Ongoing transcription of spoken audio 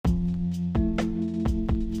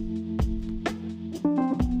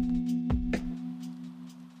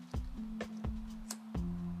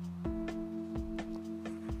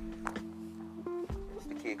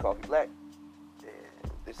Coffee Black,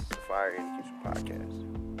 and this is the Fire in the Kitchen podcast.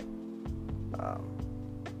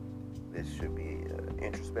 This should be an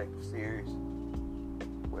introspective series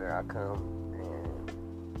where I come and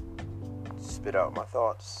spit out my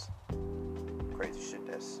thoughts, crazy shit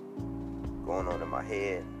that's going on in my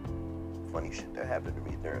head, funny shit that happened to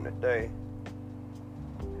me during the day,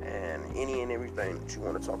 and any and everything that you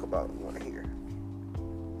want to talk about, you want to hear.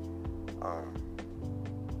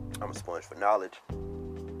 I'm a sponge for knowledge.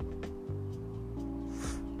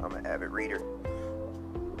 I'm an avid reader.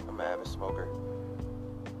 I'm an avid smoker.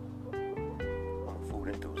 I'm a food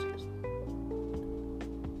enthusiast.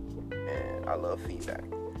 And I love feedback.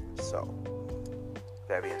 So,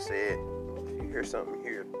 that being said, if you hear something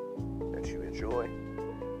here that you enjoy,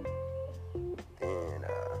 then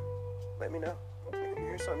let me know. If you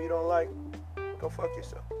hear something you don't like, go fuck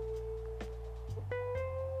yourself.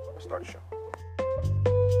 Let's start the show.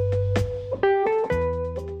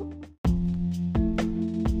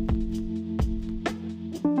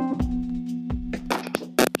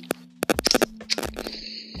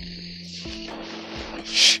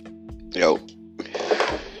 Yo,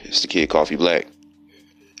 it's the Kid Coffee Black.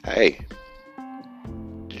 Hey,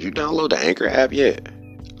 did you download the Anchor app yet?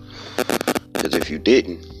 Because if you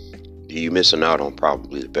didn't, you're missing out on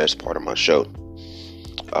probably the best part of my show.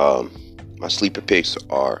 My sleeper picks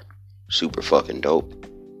are super fucking dope.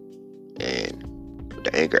 And with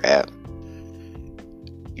the Anchor app,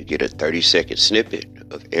 you get a 30-second snippet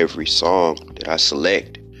of every song that I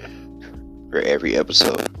select for every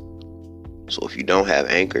episode. So if you don't have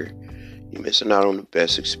Anchor, you're missing out on the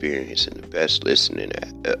best experience and the best listening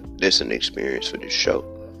experience for this show.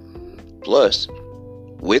 Plus,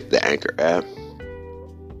 with the Anchor app,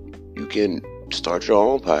 you can start your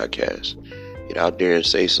own podcast. Get out there and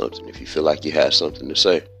say something if you feel like you have something to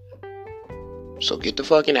say. So get the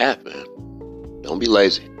fucking app, man. Don't be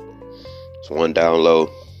lazy. It's one download,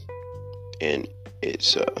 and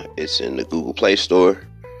it's in the Google Play Store.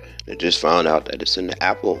 I just found out that it's in the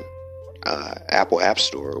Apple App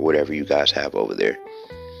Store or whatever you guys have over there.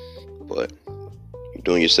 But you're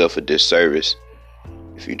doing yourself a disservice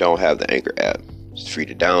if you don't have the Anchor app. It's free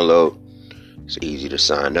to download. It's easy to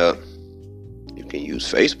sign up. You can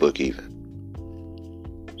use Facebook even.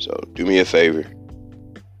 So do me a favor.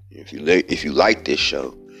 If you like this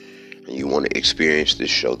show and you want to experience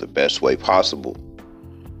this show the best way possible,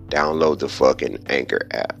 download the fucking Anchor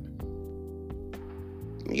app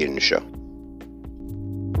and get in the show.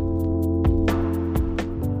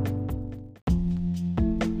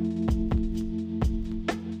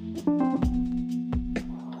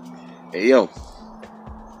 Hey yo,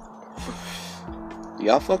 do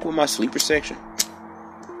y'all fuck with my sleeper section?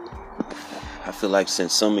 I feel like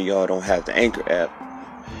since some of y'all don't have the Anchor app,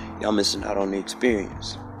 y'all missing out on the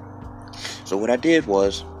experience. So what I did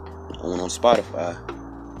was, I went on Spotify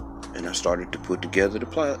and I started to put together the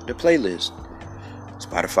playlist.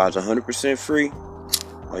 Spotify's 100% free.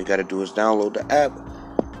 All you gotta do is download the app,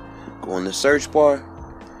 go in the search bar,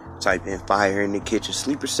 type in Fire in the Kitchen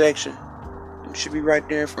sleeper section, and it should be right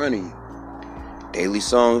there in front of you. Daily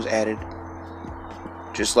songs added,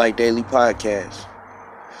 just like daily podcasts.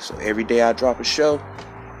 So every day I drop a show,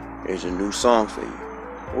 there's a new song for you,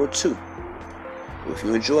 or two. If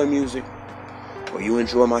you enjoy music, or you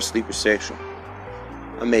enjoy my sleeper section,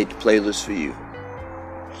 I made the playlist for you.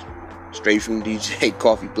 Straight from DJ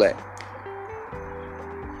Coffee Black.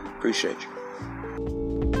 Appreciate you.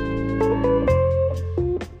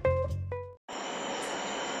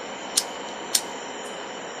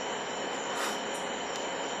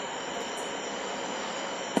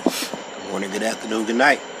 Good morning, good afternoon, good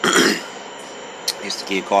night. It's the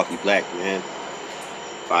Kid Coffee Black, man.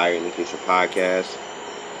 Fire in the Kitchen podcast.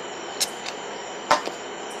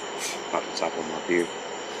 Pop the top of my beer.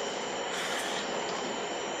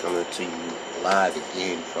 Coming to you live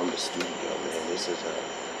again from the studio, man. This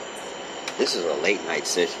is a late night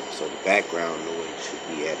session, so the background noise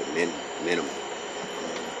should be at a minimum.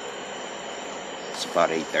 It's about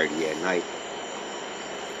 8:30 at night.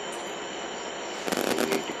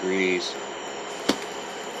 88 degrees.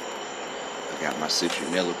 I got my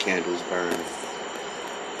citronella candles burning.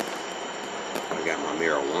 I got my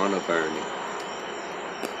marijuana burning.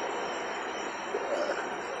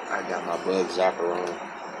 I got my bug zapper on,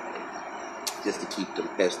 just to keep them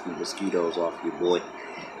pesky mosquitoes off your boy.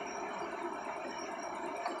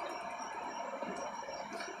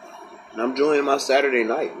 And I'm enjoying my Saturday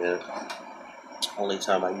night, man. Only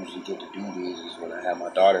time I usually get to do these is when I have my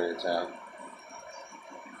daughter in town.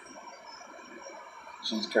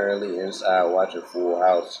 She's currently inside watching Full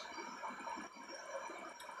House.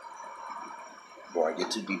 Boy, Before I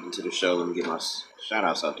get too deep into the show, let me get my shout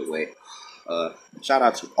outs out the way. Shout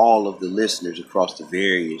out to all of the listeners across the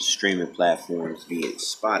various streaming platforms, be it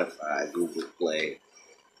Spotify, Google Play,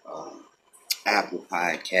 Apple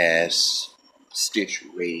Podcasts, Stitcher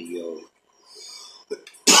Radio,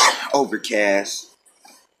 Overcast,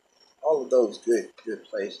 all of those good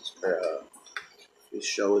places where this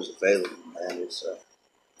show is available, man. It's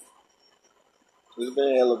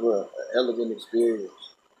been a hell of an experience,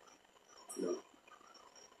 you know,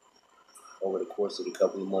 over the course of the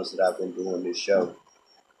couple of months that I've been doing this show.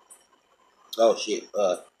 Oh shit!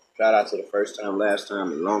 Shout out to the first time, last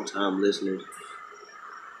time, and long time listeners.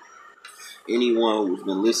 Anyone who's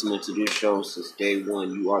been listening to this show since day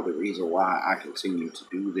one, you are the reason why I continue to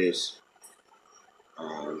do this.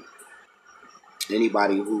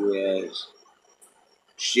 Anybody who has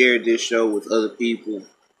shared this show with other people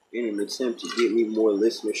in an attempt to get me more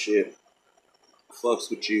listenership, fucks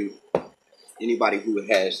with you. Anybody who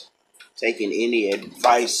has taken any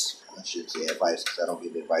advice, I should say advice because I don't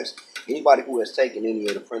give advice. Anybody who has taken any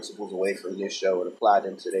of the principles away from this show and applied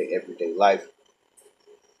them to their everyday life,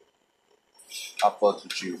 I fucks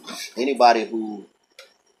with you. Anybody who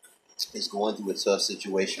is going through a tough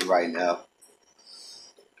situation right now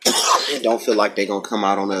and don't feel like they're going to come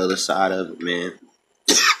out on the other side of it, man,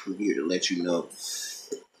 I'm here to let you know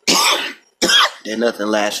that nothing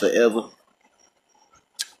lasts forever,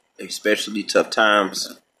 especially tough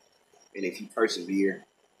times. And if you persevere,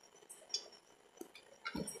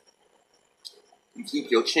 you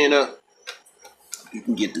keep your chin up, you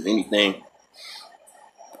can get through anything.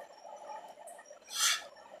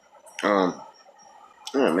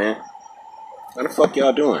 Yeah, man. How the fuck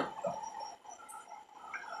y'all doing?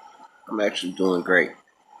 I'm actually doing great.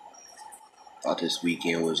 Thought this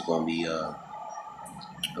weekend was gonna be a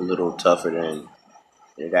little tougher than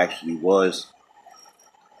it actually was.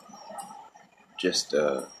 Just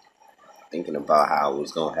thinking about how I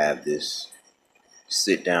was gonna have this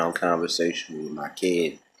sit down conversation with my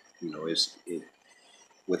kid. You know,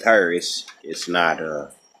 with her. It's not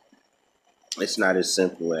as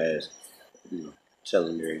simple as, you know,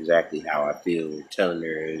 telling her exactly how I feel, telling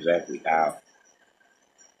her exactly how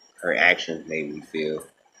her actions made me feel.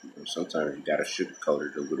 You know, sometimes you gotta sugarcoat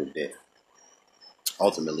it a little bit.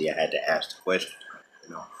 Ultimately, I had to ask the question,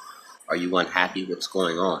 you know, are you unhappy? What's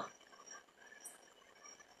going on?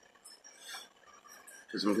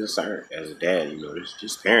 Because I'm concerned as a dad, you know,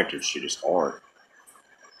 this parenting shit is hard.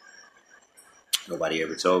 Nobody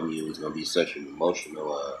ever told me it was going to be such an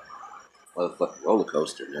emotional motherfucking roller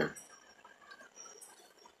coaster, man.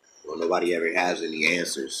 Well, nobody ever has any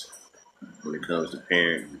answers when it comes to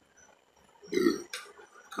parenting.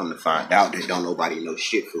 Come to find out that don't nobody know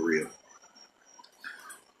shit for real.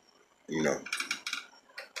 You know,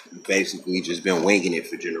 basically just been winging it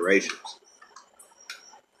for generations.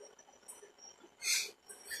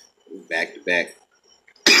 Back to back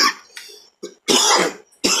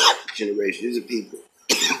generations of people.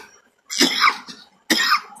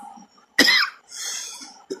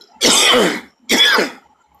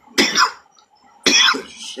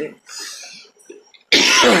 Shit.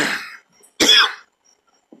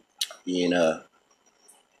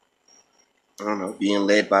 Being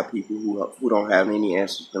led by people who don't have any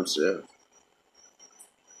answers themselves.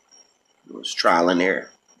 It's trial and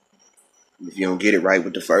error. If you don't get it right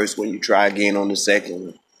with the first one, you try again on the second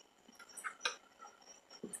one.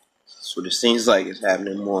 That's what it seems like it's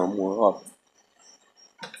happening more and more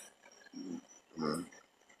often.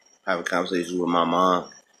 Having conversations with my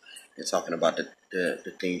mom and talking about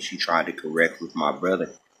the things she tried to correct with my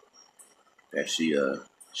brother. That she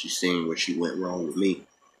seen where she went wrong with me.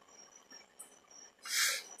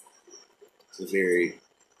 It's a very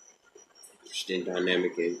interesting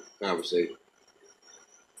dynamic and conversation.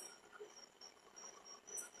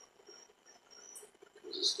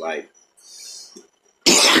 It's like,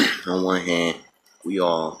 on one hand, we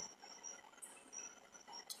all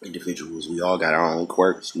individuals, we all got our own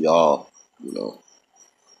quirks. We all, you know,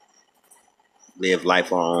 live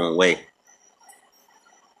life our own way.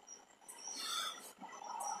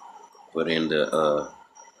 But in the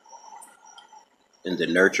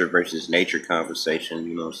nurture versus nature conversation,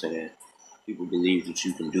 you know what I'm saying? People believe that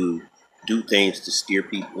you can do things to steer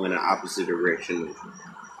people in the opposite direction of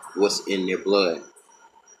what's in their blood.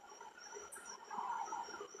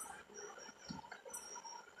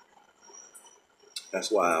 That's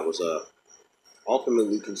why I was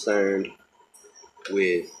ultimately concerned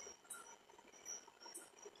with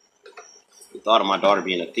the thought of my daughter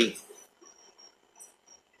being a thief.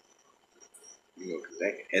 You know, because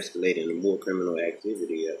that can escalate into more criminal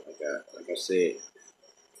activity. Like I said,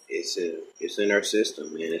 it's in her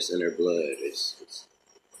system, man. It's in her blood. It's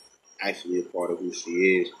actually a part of who she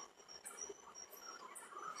is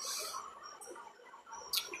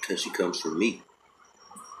because she comes from me.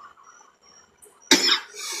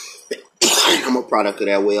 I'm a product of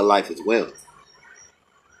that way of life as well.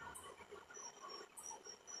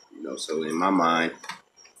 You know, so in my mind,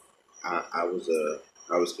 I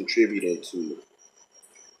was contributing to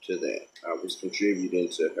that. I was contributing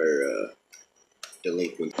to her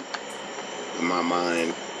delinquent. In my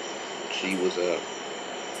mind, she was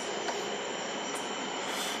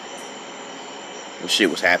shit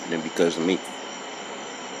was happening because of me.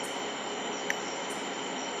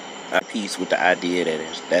 I'm at peace with the idea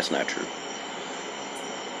that that's not true.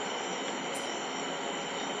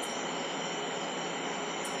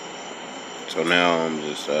 So now I'm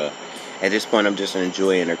just at this point I'm just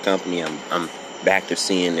enjoying her company. I'm back to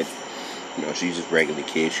seeing that, you know, she's just a regular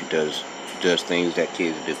kid. She does things that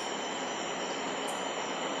kids do.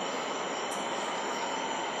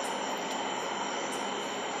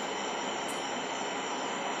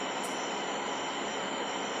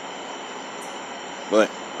 But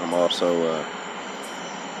I'm also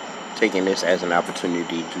taking this as an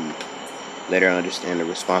opportunity to let her understand the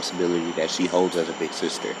responsibility that she holds as a big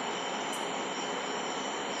sister.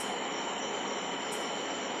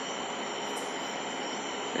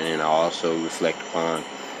 And then I also reflect upon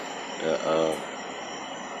the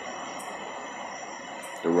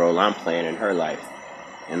role I'm playing in her life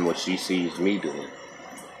and what she sees me doing.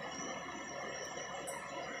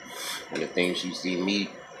 And the things she sees me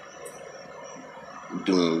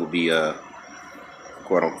doing will be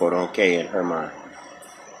quote unquote okay in her mind.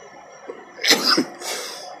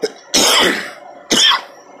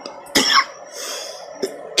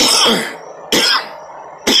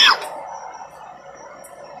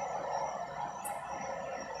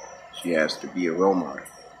 She has to be a role model.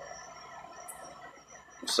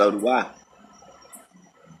 So do I.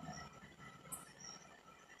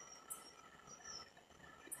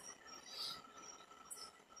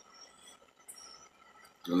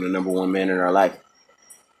 I'm the number one man in our life.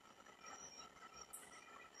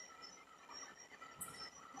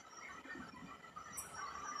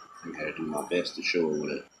 I gotta do my best to show her what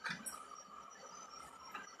a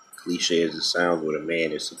cliche as it sounds, what a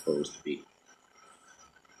man is supposed to be.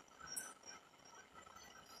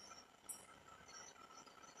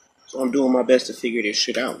 So I'm doing my best to figure this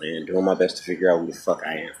shit out, man. Doing my best to figure out who the fuck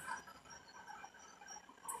I am.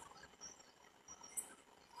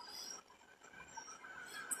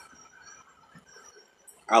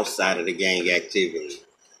 Outside of the gang activity.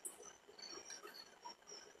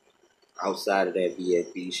 Outside of that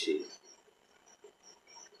VFB shit.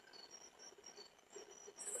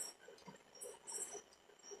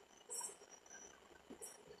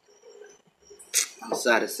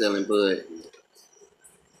 Outside of selling bud.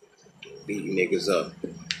 Beating niggas up.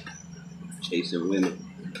 Chasing women.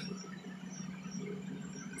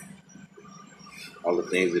 All the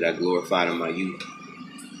things that I glorified in my youth.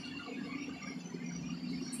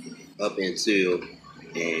 Up until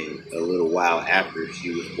and a little while after she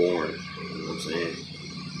was born. You know what I'm saying?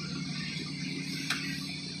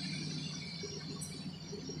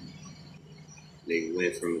 Nigga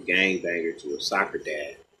went from a gangbanger to a soccer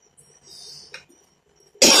dad.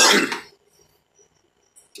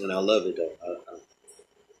 And I love it though.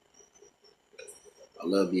 I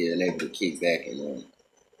love being able to kick back and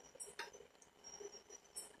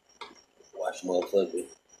watch motherfuckers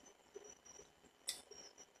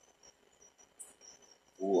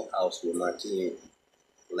full house with my kid,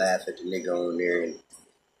 laugh at the nigga on there and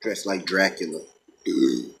dress like Dracula.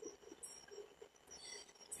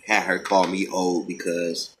 Had her call me old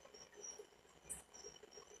because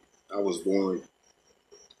I was born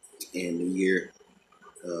in the year,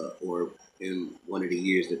 or in one of the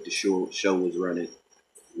years that the show was running.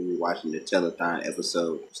 We were watching the telethon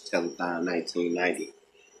episode. It was telethon 1990. I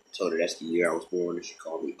told her that's the year I was born, and she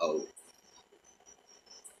called me old.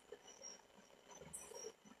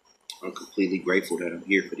 I'm completely grateful that I'm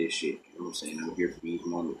here for this shit. You know what I'm saying? I'm here for these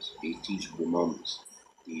moments, these teachable moments,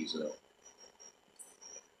 these like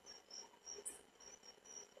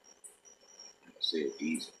I said,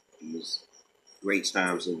 these great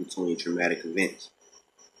times in between traumatic events.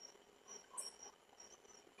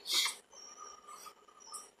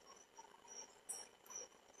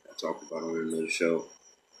 I talked about on another show.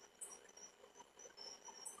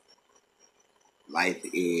 Life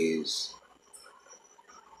is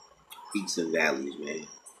peaks and valleys, man.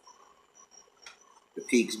 The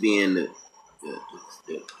peaks being the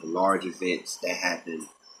large events that happen,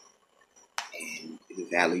 and the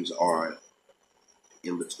valleys are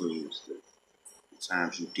in betweens, the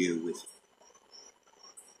times you deal with it.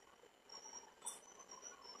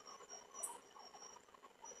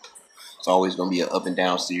 It's always going to be an up and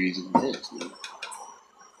down series of events, man.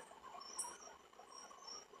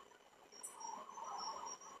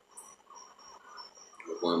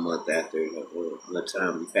 One month after, one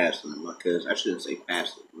time we passed him, my cousin, I shouldn't say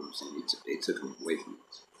passed him, you know what I'm saying? They took him away from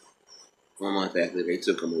us. 1 month after they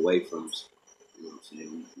took him away from us, you know what I'm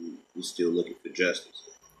saying? We still looking for justice.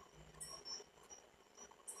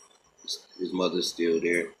 His mother's still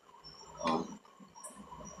there,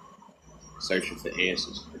 searching for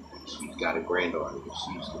answers. She's got a granddaughter that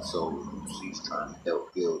she's consoling. She's trying to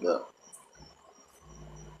help build up.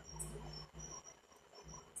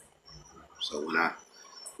 So when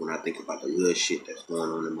I think about the little shit that's going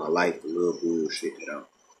on in my life, the little bullshit that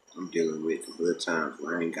I'm dealing with, the little times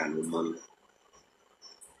where I ain't got no money,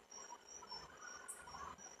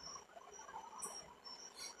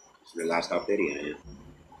 just realize how petty I am.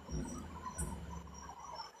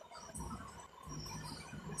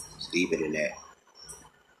 It's deeper than that.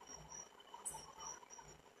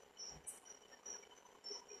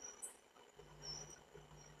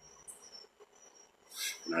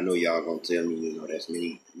 And I know y'all gonna tell me, you know, that's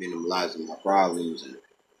me minimalizing my problems and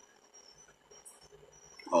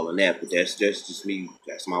all of that, but that's just me.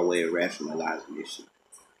 That's my way of rationalizing this shit.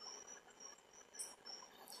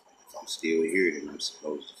 If I'm still here, then I'm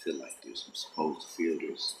supposed to feel like this. I'm supposed to feel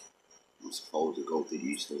this. I'm supposed to go through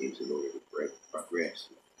these things in order to progress,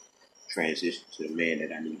 transition to the man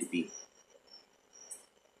that I need to be.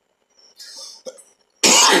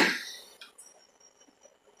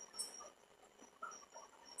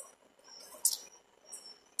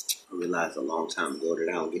 I realized a long time ago that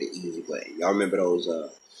I don't get an easy button. Y'all remember those? I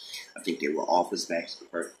think they were Office Max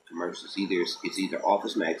commercials. It's either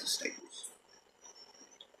Office Max or Staples,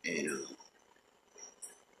 and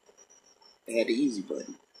they had the easy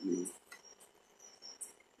button.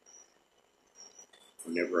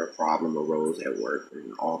 Whenever a problem arose at work or in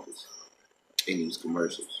the office, in these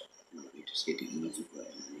commercials, you just hit the easy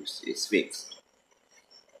button and it's fixed.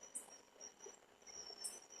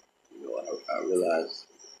 I realized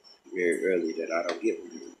very early that I don't get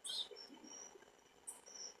reviews.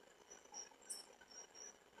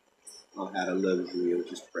 I had a luxury of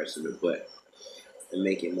just pressing the button and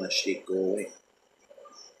making my shit go away.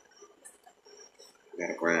 I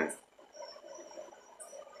gotta grind.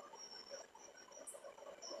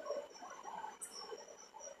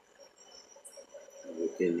 And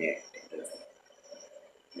within that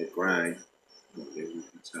grind, there will be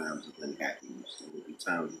times of unhappiness. There will be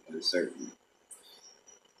times of uncertainty.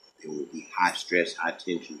 There will be high stress, high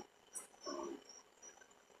tension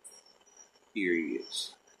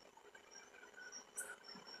periods.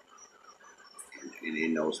 And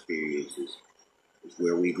in those periods is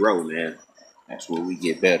where we grow, man. That's where we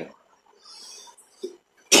get better.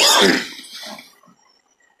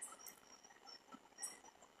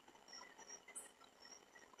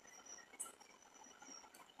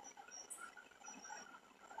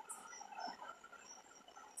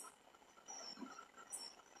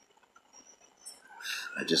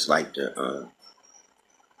 I just like to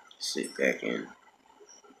sit back and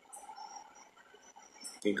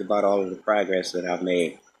think about all of the progress that I've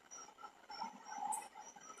made.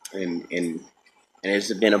 And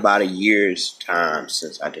it's been about a year's time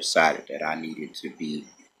since I decided that I needed to be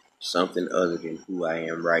something other than who I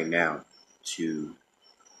am right now to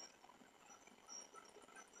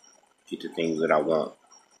get the things that I want.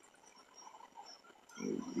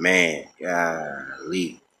 And man,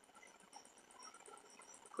 golly,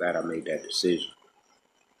 glad I made that decision.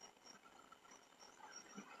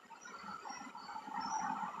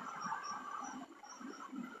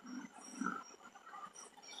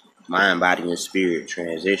 Mind, body, and spirit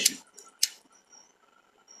transition.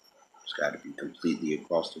 It's got to be completely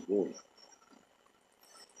across the board.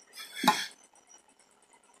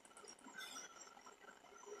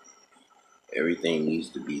 Everything needs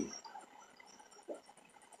to be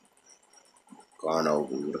gone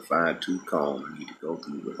over with a fine-tooth comb. I need to go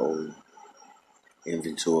through the whole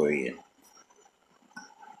inventory and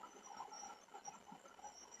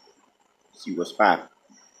see what's popping.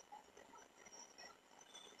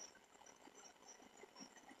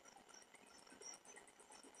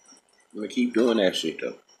 I'm gonna keep doing that shit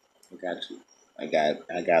though. I got to. I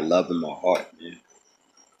got love in my heart, man.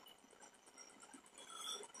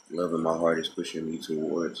 Love in my heart is pushing me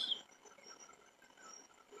towards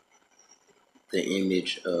the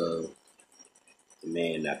image of the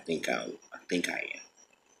man I think I am.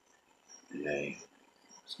 And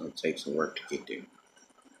it's gonna take some work to get there.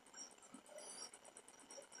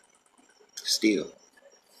 Still,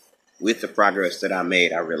 with the progress that I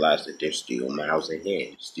made, I realized that there's still miles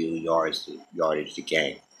ahead, still yardage to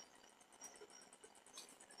gain.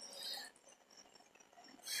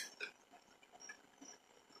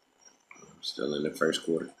 I'm still in the first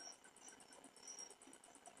quarter.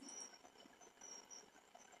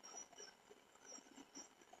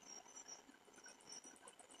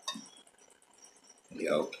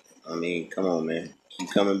 Yo, I mean, come on, man. Keep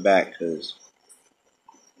coming back, because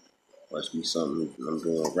must be something I'm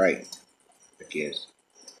doing right, I guess.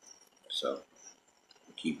 So,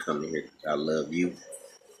 keep coming here because I love you.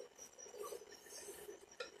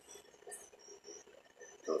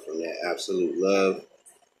 Come from that absolute love.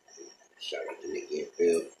 Shout out to Nikki and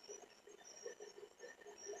Phil.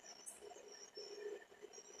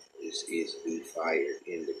 This is the Fire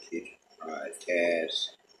in the Kitchen podcast.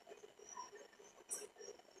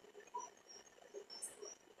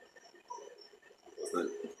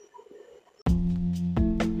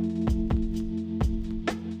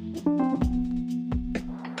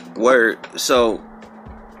 Word. So,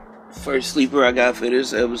 first sleeper I got for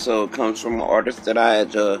this episode comes from an artist that I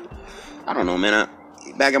had, I don't know, man.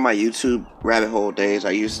 Back in my YouTube rabbit hole days,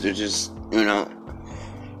 I used to just,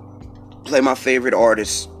 play my favorite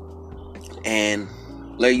artists and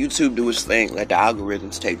let YouTube do its thing, let the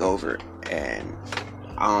algorithms take over. And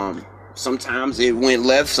sometimes it went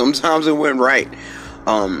left, sometimes it went right.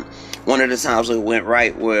 One of the times it went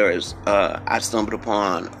right was I stumbled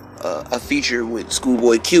upon a feature with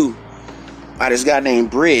Schoolboy Q by this guy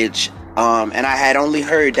named Bridge, and I had only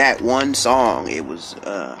heard that one song. It was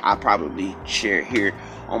I'll probably share it here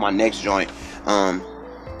on my next joint,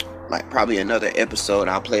 like probably another episode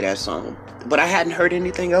I'll play that song, but I hadn't heard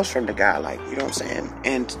anything else from the guy, like, you know what I'm saying?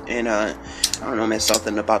 And I don't know, man,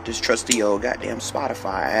 something about this trusty old goddamn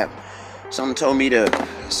Spotify app, something told me to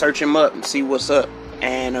search him up and see what's up.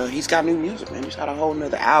 And he's got new music, man. He's got a whole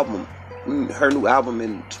nother album, her new album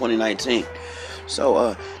in 2019.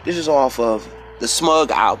 So this is off of the Smug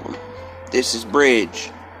album. This is Bridge,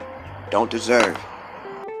 Don't Deserve.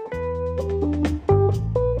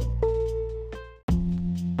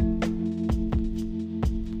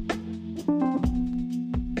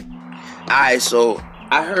 Alright, so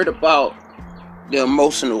I heard about the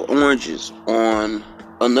Emotional Oranges on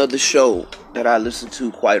another show that I listen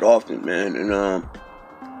to quite often, man, and I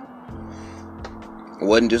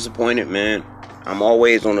wasn't disappointed, man. I'm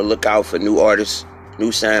always on the lookout for new artists,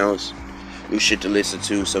 new sounds, new shit to listen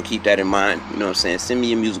to, so keep that in mind. You know what I'm saying? Send me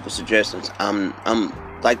your musical suggestions. I'm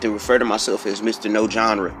like to refer to myself as Mr. No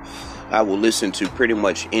Genre. I will listen to pretty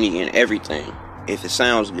much any and everything if it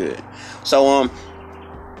sounds good. So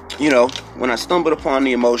when I stumbled upon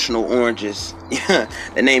the Emotional Oranges,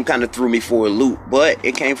 the name kind of threw me for a loop, but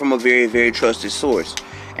it came from a very, very trusted source.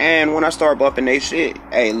 And when I start bumping they shit,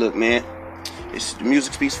 hey, look, man, the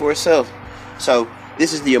music speaks for itself. So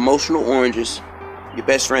this is the Emotional Oranges. Your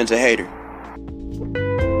best friend's a hater.